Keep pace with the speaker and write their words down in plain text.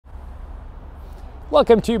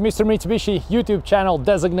Welcome to Mr. Mitsubishi YouTube channel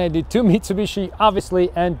designated to Mitsubishi, obviously,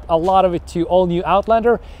 and a lot of it to all new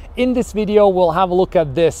Outlander. In this video, we'll have a look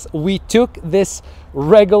at this. We took this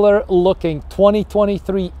regular looking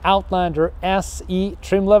 2023 Outlander SE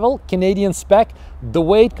trim level, Canadian spec, the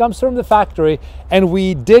way it comes from the factory, and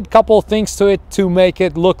we did a couple things to it to make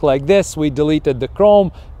it look like this. We deleted the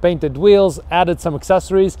chrome, painted wheels, added some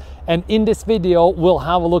accessories, and in this video, we'll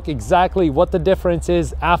have a look exactly what the difference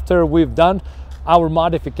is after we've done our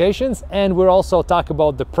modifications, and we'll also talk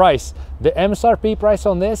about the price, the MSRP price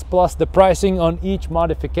on this, plus the pricing on each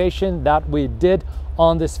modification that we did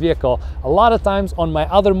on this vehicle. A lot of times on my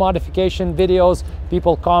other modification videos,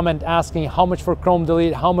 people comment asking how much for chrome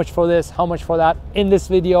delete, how much for this, how much for that. In this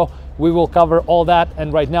video, we will cover all that,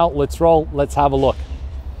 and right now, let's roll, let's have a look.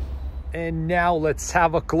 And now let's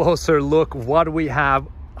have a closer look what we have,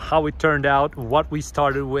 how it turned out, what we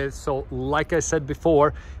started with. So like I said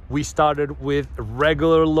before, we started with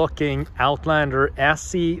regular looking Outlander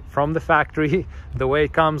SE from the factory, the way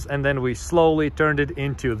it comes, and then we slowly turned it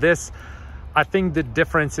into this. I think the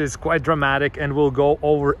difference is quite dramatic, and we'll go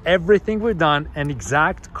over everything we've done and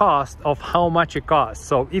exact cost of how much it costs.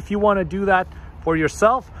 So if you want to do that for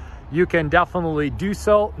yourself, you can definitely do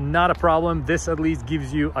so, not a problem. This at least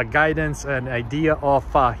gives you a guidance, an idea of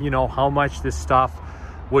you know, how much this stuff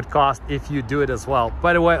would cost if you do it as well.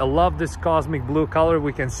 By the way, I love this cosmic blue color.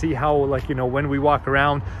 We can see how, like, you know, when we walk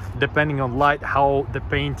around, depending on light, how the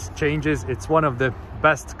paint changes. It's one of the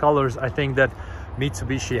best colors I think that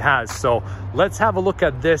Mitsubishi has. So let's have a look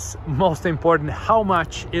at this. Most important, how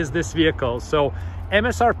much is this vehicle? So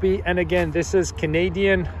MSRP, and again, this is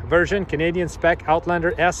Canadian version, Canadian spec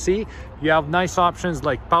Outlander SC. You have nice options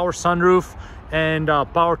like power sunroof and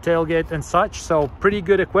power tailgate and such, so pretty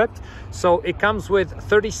good equipped. So it comes with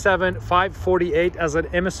 37,548 as an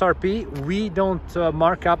MSRP. We don't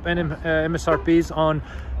mark up any MSRPs on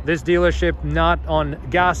this dealership, not on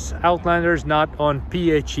gas Outlanders, not on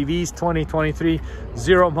PHEVs 2023,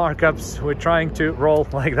 zero markups. We're trying to roll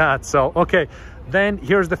like that. So okay, then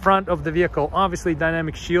here's the front of the vehicle. Obviously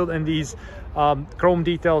dynamic shield, and these chrome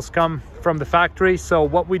details come from the factory. So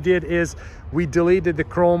what we did is we deleted the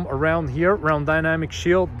chrome around here, around dynamic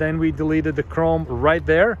shield, then we deleted the chrome right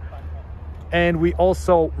there, and we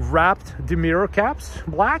also wrapped the mirror caps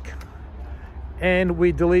black, and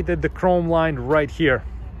we deleted the chrome line right here.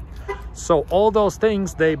 So all those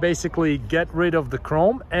things, they basically get rid of the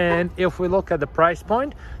chrome. And if we look at the price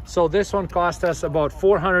point, so this one cost us about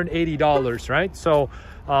 $480, right? So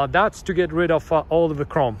that's to get rid of all of the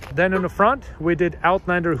chrome. Then in the front, we did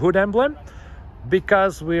Outlander hood emblem.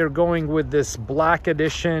 Because we're going with this black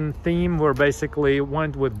edition theme, we're basically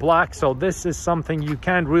went with black. So this is something you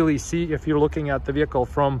can't really see if you're looking at the vehicle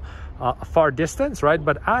from a far distance, right?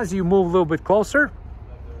 But as you move a little bit closer,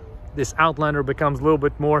 this Outlander becomes a little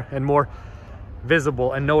bit more and more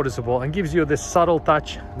visible and noticeable, and gives you this subtle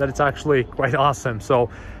touch that it's actually quite awesome. So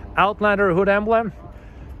Outlander hood emblem,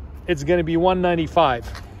 it's going to be $195.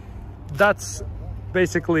 That's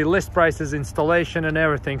basically list prices, installation and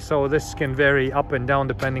everything, so this can vary up and down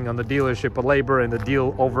depending on the dealership, the labor, and the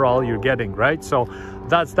deal overall you're getting, right? So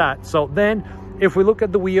that's that. So then if we look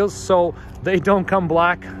at the wheels, so they don't come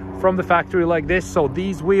black from the factory like this. So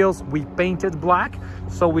these wheels we painted black.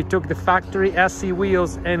 So we took the factory SC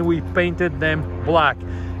wheels and we painted them black,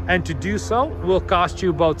 and to do so will cost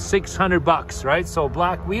you about 600 bucks, right? So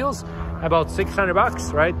black wheels, about 600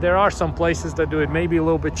 bucks, right? There are some places that do it maybe a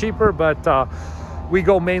little bit cheaper, but we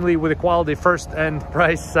go mainly with the quality first and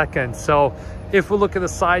price second. So if we look at the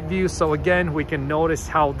side view, so again, we can notice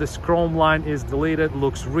how this chrome line is deleted,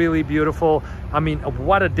 looks really beautiful. I mean,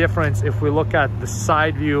 what a difference if we look at the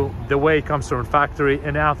side view, the way it comes from factory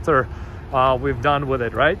and after we've done with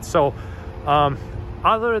it, right? So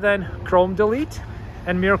other than chrome delete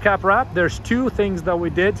and mirror cap wrap, there's two things that we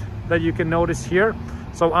did that you can notice here.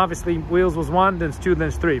 So obviously wheels was one, then two,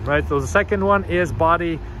 then three, right? So the second one is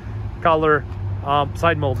body color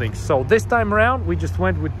side moldings. So this time around, we just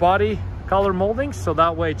went with body color moldings, so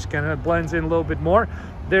that way it kind of blends in a little bit more.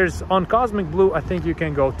 There's on cosmic blue, I think you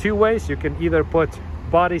can go two ways. You can either put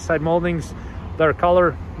body side moldings that are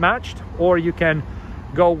color matched, or you can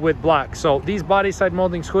go with black. So these body side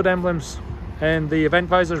moldings, hood emblems, and the event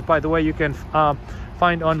visors, by the way, you can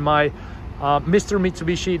find on my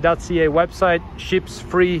MrMitsubishi.ca website. Ships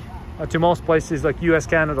free to most places like US,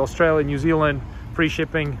 Canada, Australia, New Zealand, free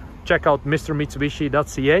shipping. Check out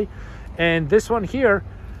MrMitsubishi.ca. And this one here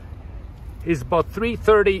is about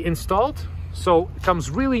 $330 installed. So it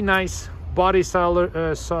comes really nice body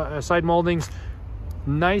side moldings,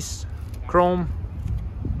 nice chrome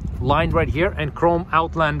line right here, and chrome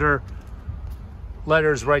Outlander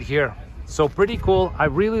letters right here. So pretty cool. I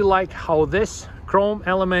really like how this chrome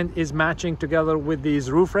element is matching together with these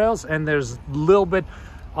roof rails, and there's a little bit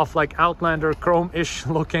of like Outlander chrome-ish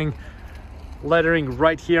looking lettering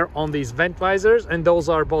right here on these vent visors, and those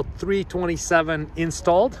are about 327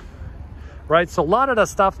 installed, right? So a lot of the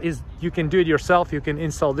stuff is you can do it yourself. You can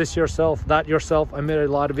install this yourself, that yourself. I made a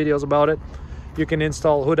lot of videos about it. You can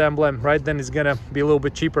install hood emblem, right? Then it's gonna be a little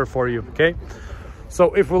bit cheaper for you, okay?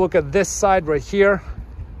 So if we look at this side right here,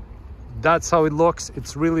 that's how it looks.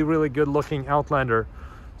 It's really, really good looking Outlander.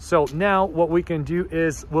 So now what we can do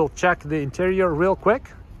is we'll check the interior real quick.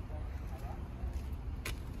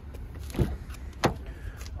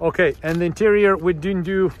 Okay, and the interior, we didn't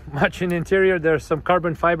do much in the interior. There's some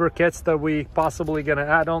carbon fiber kits that we possibly gonna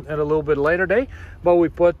add on at a little bit later day, but we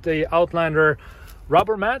put the Outlander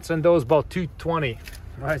rubber mats, and those about 220,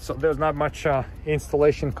 right? So there's not much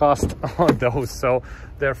installation cost on those. So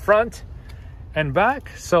they're front and back,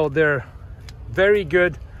 so they're very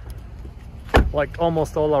good. Like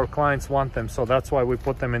almost all our clients want them, so that's why we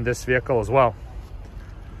put them in this vehicle as well.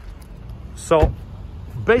 So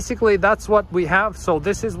basically that's what we have. So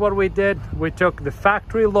this is what we did. We took the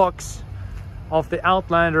factory looks of the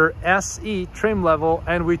Outlander SE trim level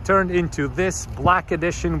and we turned into this black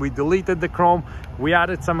edition. We deleted the chrome, we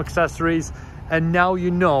added some accessories, and now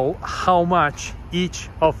you know how much each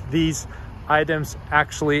of these items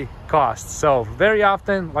actually cost. So very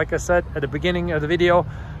often, like I said at the beginning of the video,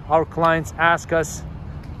 our clients ask us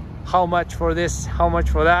how much for this, how much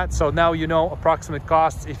for that. So now you know approximate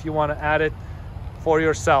costs if you want to add it for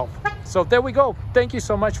yourself. So there we go. Thank you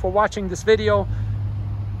so much for watching this video.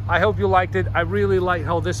 I hope you liked it. I really like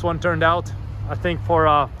how this one turned out. I think for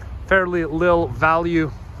a fairly little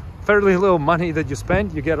value, fairly little money that you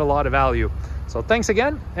spend, you get a lot of value. So thanks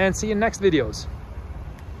again, and see you in next videos.